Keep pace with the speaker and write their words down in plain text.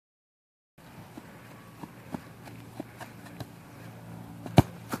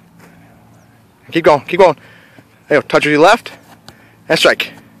Keep going, keep going. There you go, touch with your left, and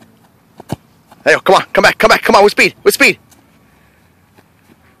strike. There you go, come on, come back, come on, with speed, with speed.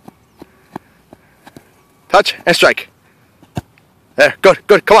 Touch, and strike. There, good,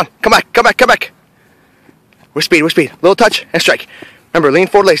 good, come on, come back, come back, come back. With speed, with speed. Little touch, and strike. Remember, lean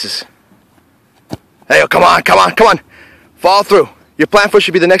forward laces. There you go, come on, come on, come on. Follow through. Your plant foot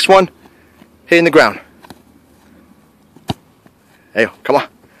should be the next one hitting the ground. There you go, come on.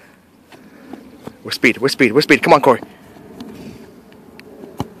 With speed, with speed, with speed. Come on, Corey.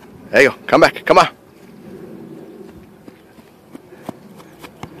 There you go, come back, come on.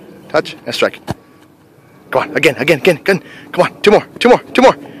 Touch, and strike. Come on, again, again, again, again. Come on, two more, two more, two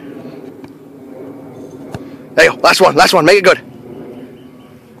more. There you go, last one, make it good.